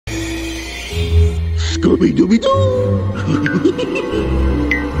Scooby-Dooby-Doo!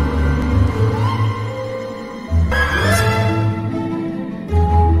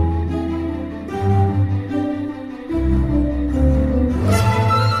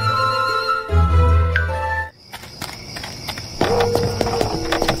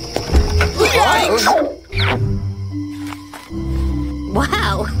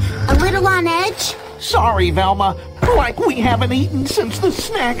 Wow, a little on edge? Sorry, Velma. Like we haven't eaten since the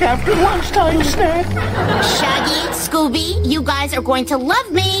snack after lunchtime snack. Shaggy, Scooby, you guys are going to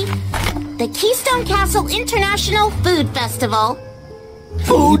love me. The Keystone Castle International Food Festival.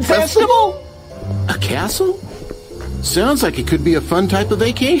 Food festival? A castle? Sounds like it could be a fun type of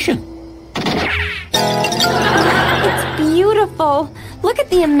vacation. It's beautiful. Look at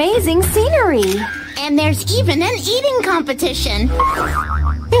the amazing scenery. And there's even an eating competition.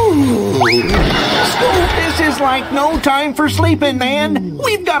 This is like no time for sleeping, man.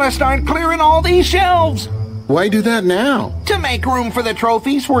 We've got to start clearing all these shelves. Why do that now? To make room for the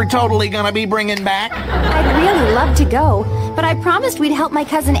trophies we're totally going to be bringing back. I'd really love to go, but I promised we'd help my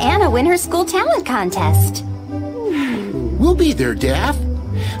cousin Anna win her school talent contest. We'll be there, Daff.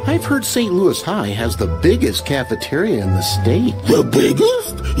 I've heard St. Louis High has the biggest cafeteria in the state. The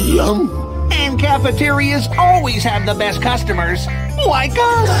biggest? Yum! And cafeterias always have the best customers, like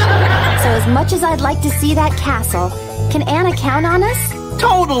us. So as much as I'd like to see that castle, can Anna count on us?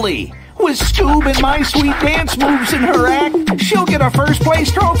 Totally. With Scoob and my sweet dance moves in her act, she'll get a first place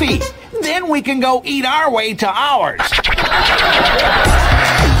trophy. Then we can go eat our way to ours.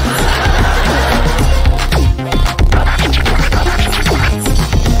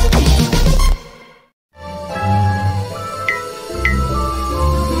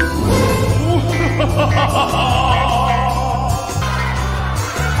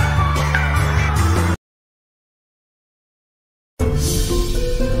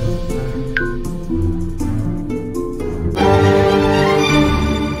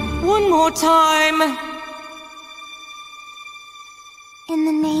 One more time. In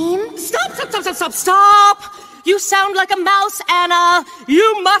the name? Stop, stop, stop, stop, stop, stop! You sound like a mouse, Anna.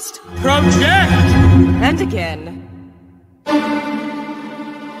 You must project. And again.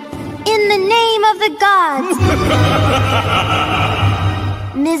 In the name of the gods.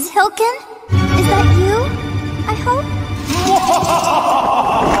 Ms. Hilkin? Is that you? I hope?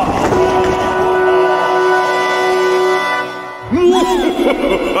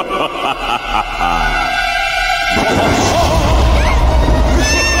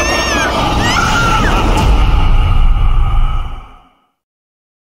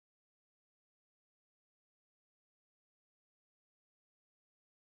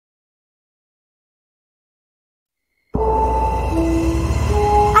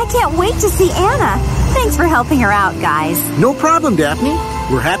 I can't wait to see Anna. Thanks for helping her out, guys. No problem, Daphne.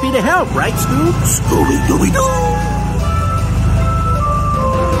 We're happy to help, right, Scoob? Scooby-Dooby-Doo!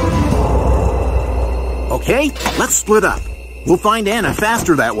 Okay, let's split up. We'll find Anna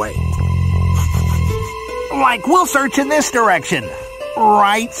faster that way. Like we'll search in this direction.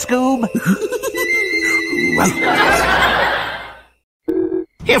 Right, Scoob?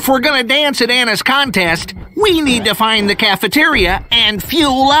 If we're gonna dance at Anna's contest, we need to find the cafeteria and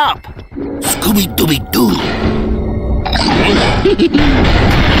fuel up. Scooby-Dooby-Doo!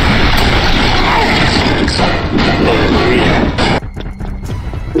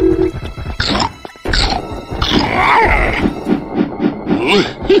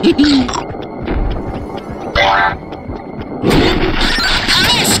 Come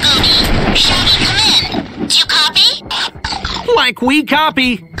in, Scooby. Shaggy, come in. Do you copy? Like we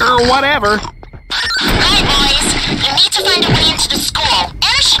copy, or whatever. Right, boys. You need to find a way into the school.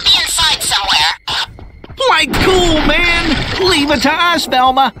 Anna should be inside somewhere. Like cool, man. Leave it to us,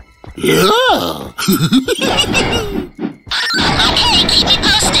 Velma. Yeah! Okay, keep me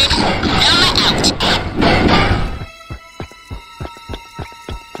posted. Velma out.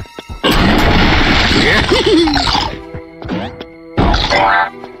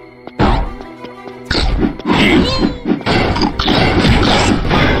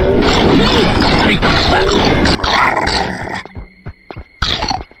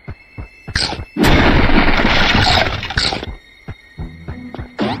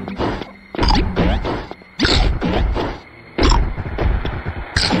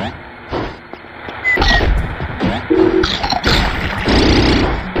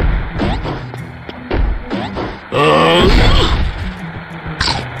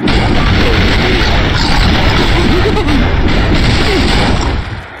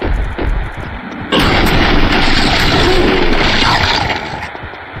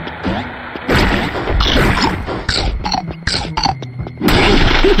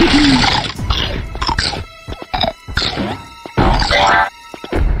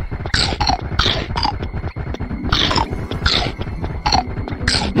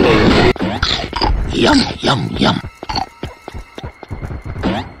 Yum, yum.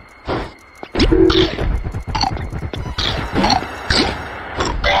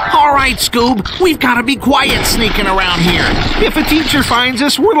 All right, Scoob, we've got to be quiet sneaking around here. If a teacher finds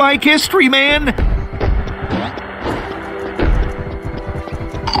us, we're like history, man.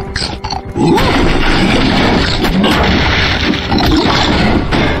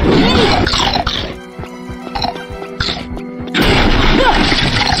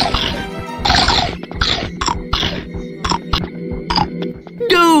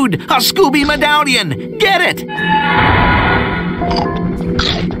 Dude, a Scooby medallion! Get it! Man,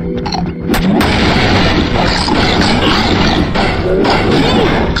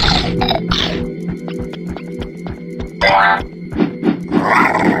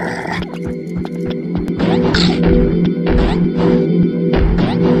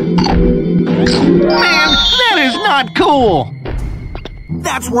 that is not cool!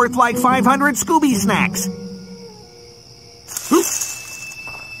 That's worth like 500 Scooby snacks.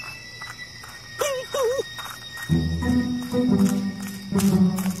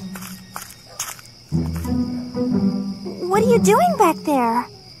 What are you doing back there?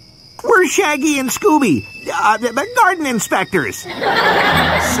 We're Shaggy and Scooby, the garden inspectors.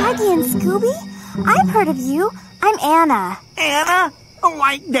 Shaggy and Scooby? I've heard of you. I'm Anna. Anna?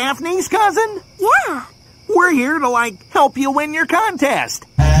 Like Daphne's cousin? Yeah. We're here to, help you win your contest.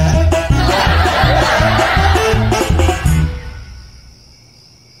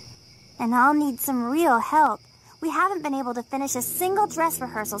 And I'll need some real help. We haven't been able to finish a single dress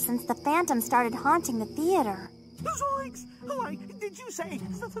rehearsal since the Phantom started haunting the theater. Zoinks! Did you say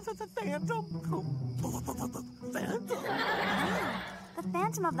Phantom? Phantom? The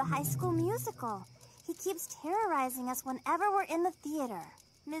Phantom of the High School Musical. He keeps terrorizing us whenever we're in the theater.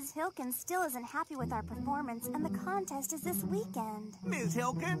 Ms. Hilkin still isn't happy with our performance, and the contest is this weekend. Ms.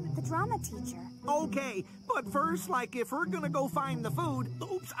 Hilkin? The drama teacher. Okay, but first, if we're gonna go find the food,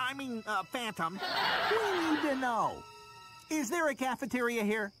 Phantom, we need to know. Is there a cafeteria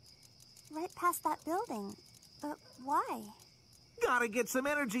here? Right past that building. But why? Gotta get some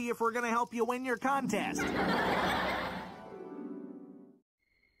energy if we're gonna help you win your contest.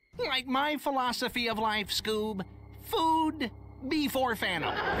 Like my philosophy of life, Scoob, food before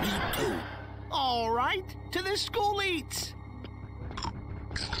Phantom. Me too. All right, to the school eats.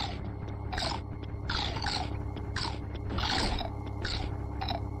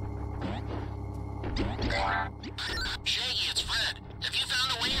 Shaggy, it's Fred. Have you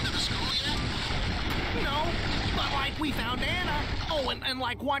found a way into the school yet? No, but we found Anna. Oh, and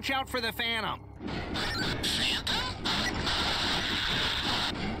watch out for the Phantom. Phantom?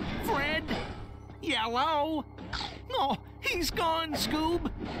 Fred? Yellow? Oh, he's gone, Scoob.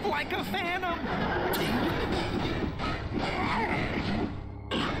 Like a phantom.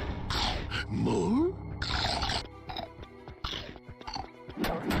 More?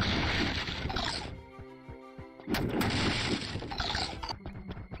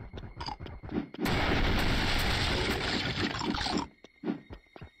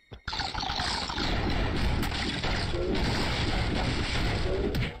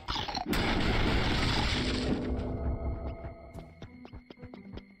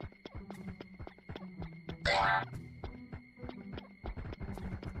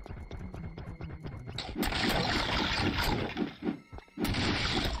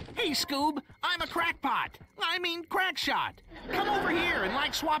 Hey, Scoob, I'm a crackpot. I mean crackshot. Come over here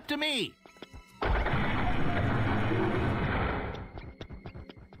and swap to me.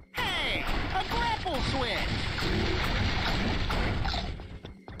 Hey, a grapple switch.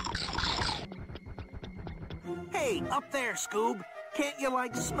 Hey, up there, Scoob. Can't you,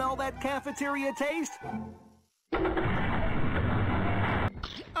 smell that cafeteria taste?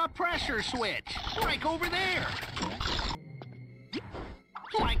 A pressure switch, over there.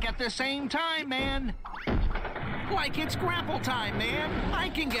 At the same time, man. It's grapple time, man. I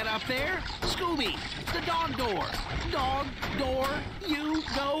can get up there. Scooby, the dog door. Dog, door, you,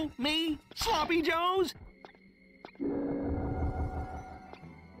 go, me, Sloppy Joes.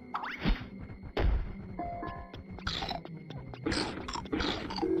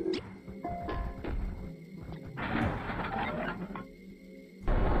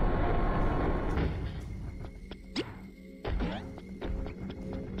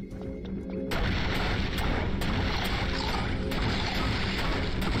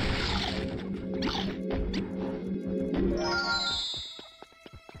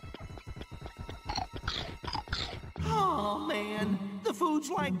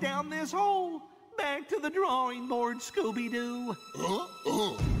 Food's down this hole. Back to the drawing board, Scooby-Doo.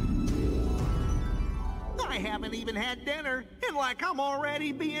 I haven't even had dinner, and I'm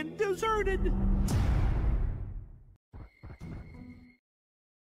already being deserted.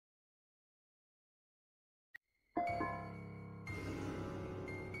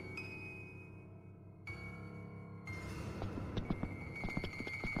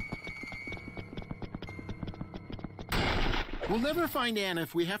 We'll never find Anna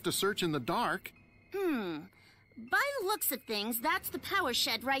if we have to search in the dark. By the looks of things, that's the power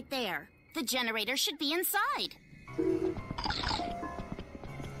shed right there. The generator should be inside.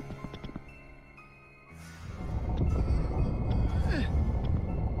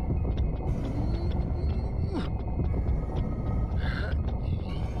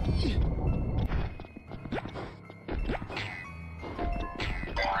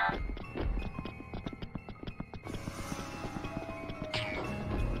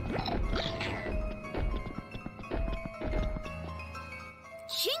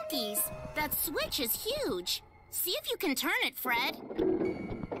 Jinkies! That switch is huge. See if you can turn it, Fred.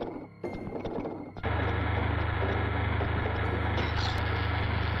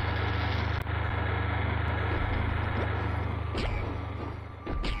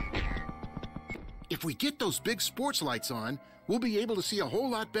 If we get those big sports lights on, we'll be able to see a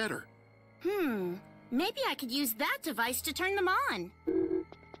whole lot better. Maybe I could use that device to turn them on.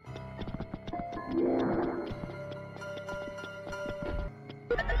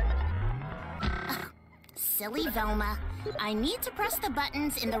 Silly Velma. I need to press the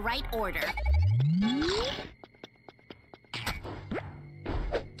buttons in the right order.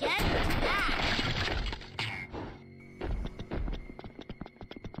 Get back!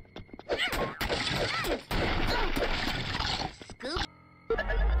 Scoop.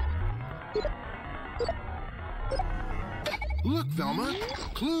 Look, Velma.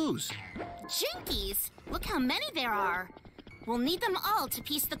 Clues. Jinkies! Look how many there are. We'll need them all to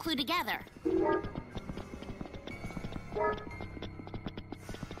piece the clue together.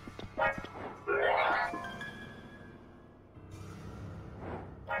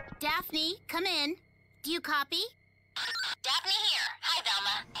 Daphne, come in. Do you copy? Daphne here. Hi,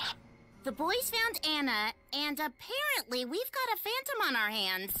 Velma. The boys found Anna, and apparently we've got a phantom on our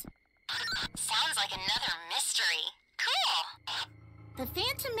hands. Sounds like another mystery. Cool. The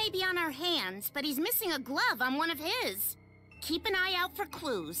phantom may be on our hands, but he's missing a glove on one of his. Keep an eye out for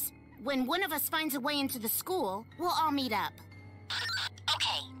clues. When one of us finds a way into the school, we'll all meet up.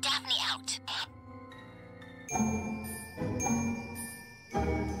 Okay, Daphne out.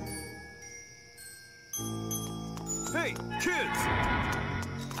 Hey, kids!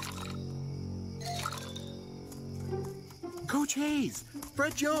 Coach Hayes,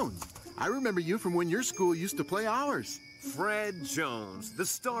 Fred Jones. I remember you from when your school used to play ours. Fred Jones, the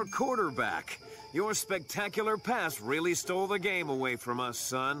star quarterback. Your spectacular pass really stole the game away from us,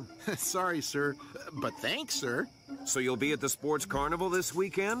 son. Sorry, sir, but thanks, sir. So you'll be at the sports carnival this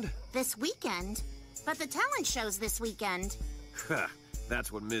weekend? This weekend? But the talent show's this weekend.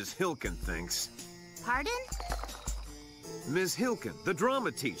 That's what Ms. Hilkin thinks. Pardon? Ms. Hilkin, the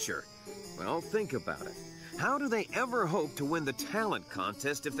drama teacher. Well, think about it. How do they ever hope to win the talent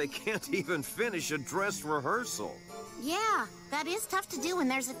contest if they can't even finish a dress rehearsal? Yeah, that is tough to do when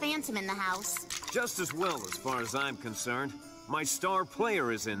there's a phantom in the house. Just as well, as far as I'm concerned. My star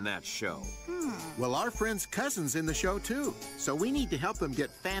player is in that show. Well, our friend's cousin's in the show, too, so we need to help them get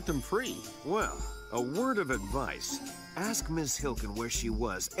phantom-free. Well, a word of advice. Ask Miss Hilkin where she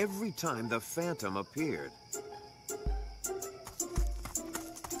was every time the phantom appeared.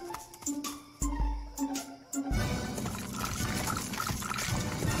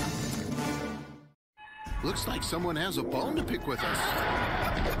 Looks like someone has a bone to pick with us.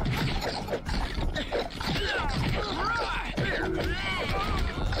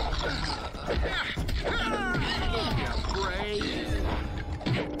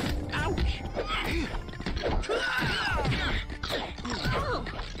 Ouch!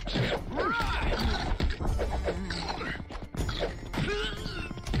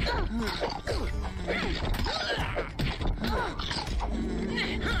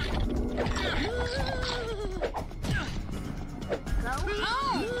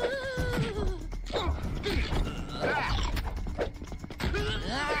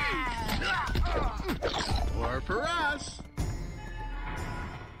 Or for us.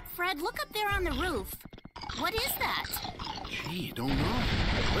 Fred, look up there on the roof. What is that? Gee, don't know.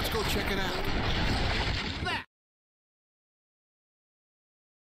 Let's go check it out. That.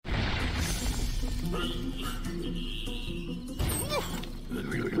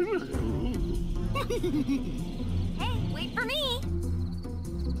 Hey, wait for me.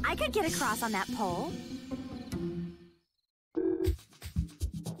 I could get across on that pole.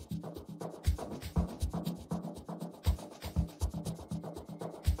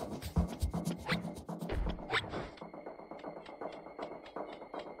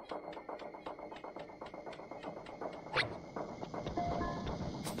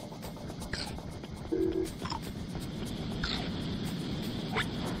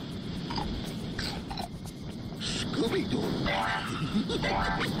 Scooby-Doo.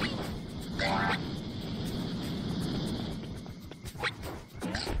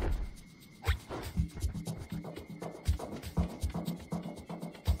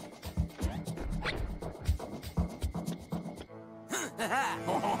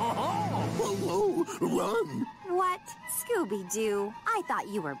 Whoa, whoa, run! What? Scooby-Doo, I thought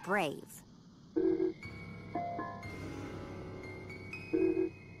you were brave.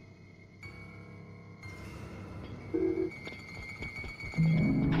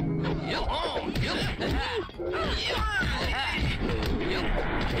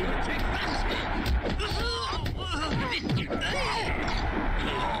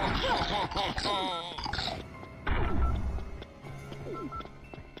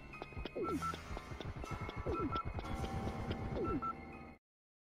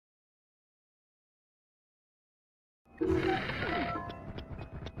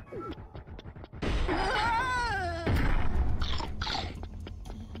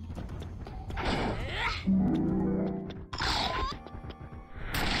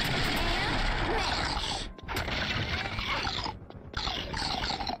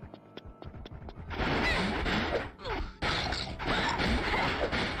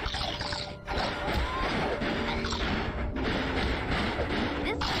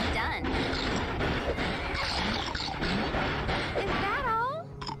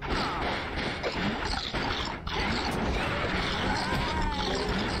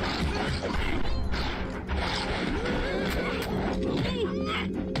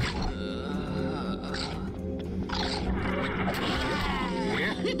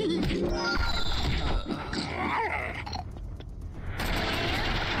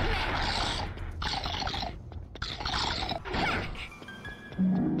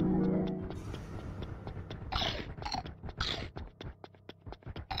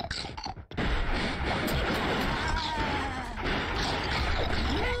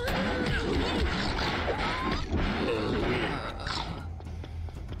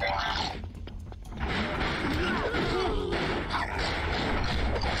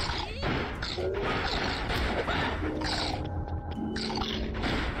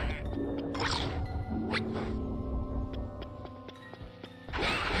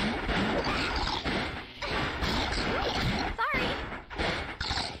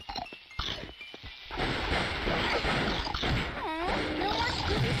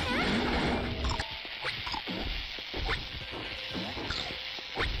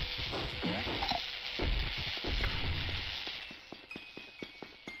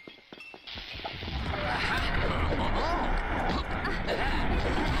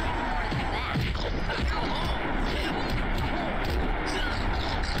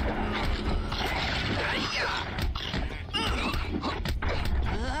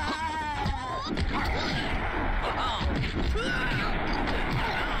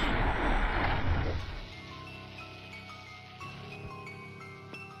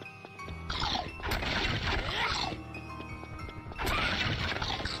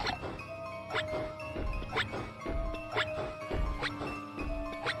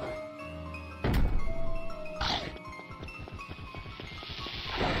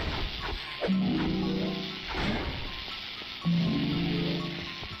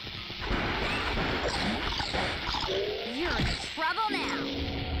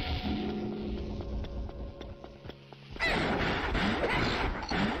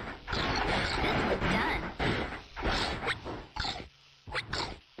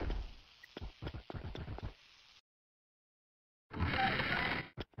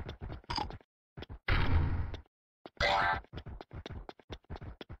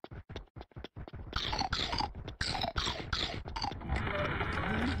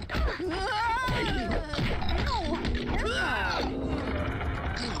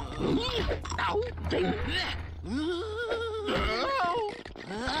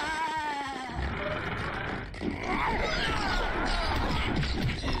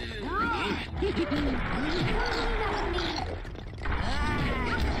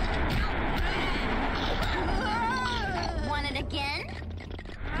 Want it again?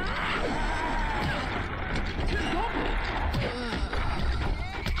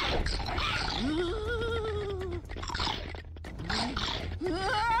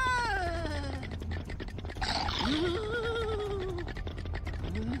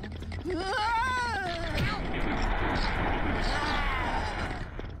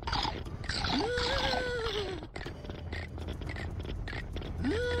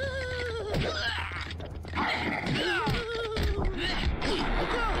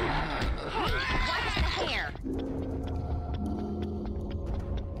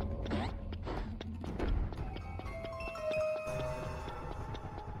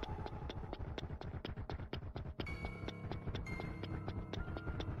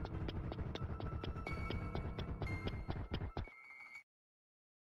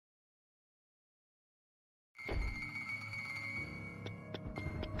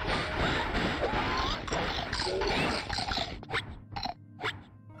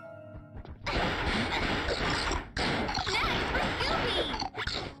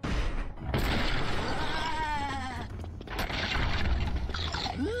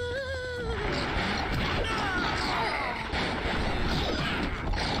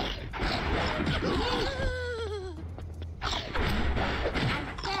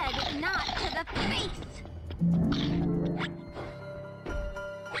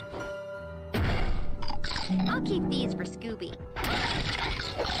 I'll keep these for Scooby.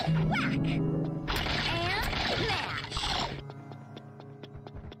 Whack! And mash!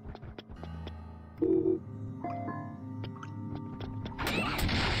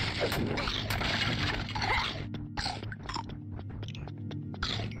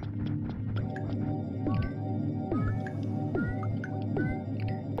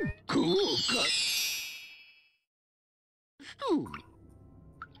 Cool cut. Ooh.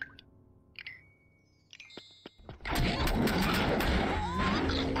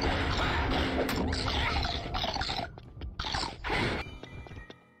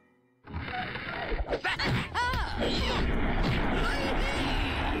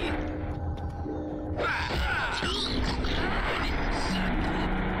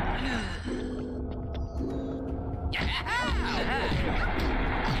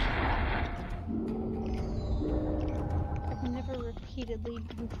 I've never repeatedly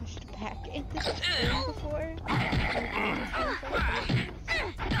been pushed back in this game before.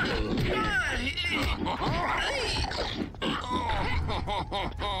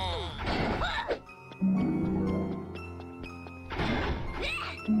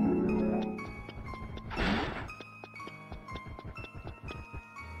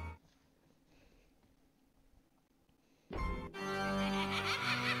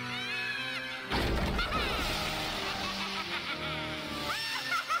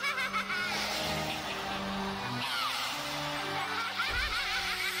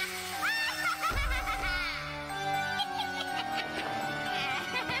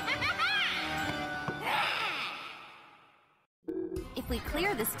 If we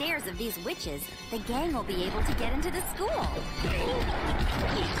clear the stairs of these witches, the gang will be able to get into the school.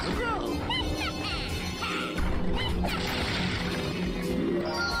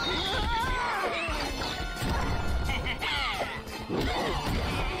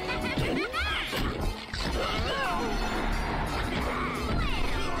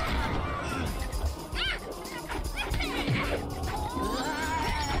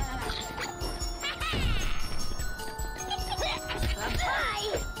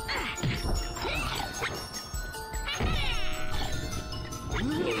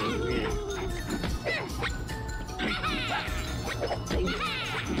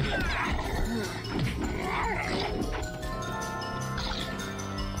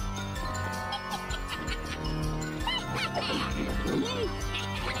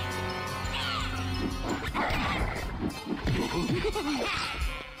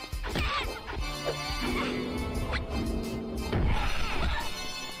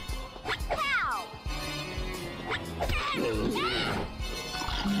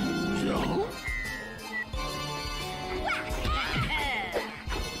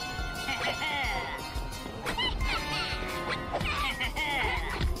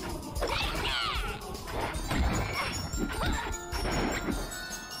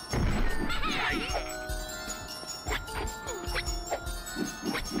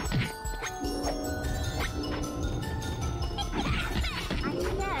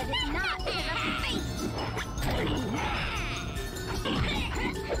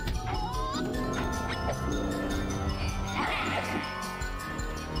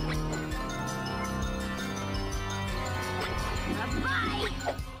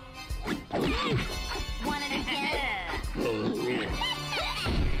 Want it again?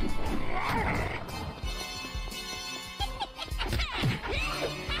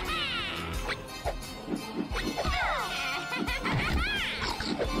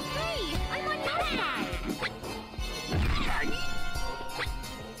 Hey, I'm on your side.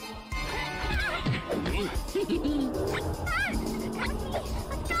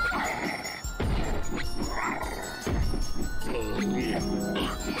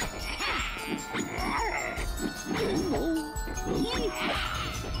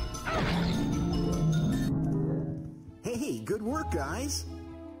 Hey, good work, guys.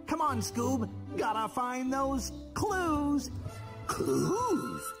 Come on, Scoob. Gotta find those clues.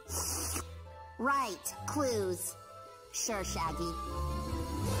 Clues? Right, clues. Sure, Shaggy.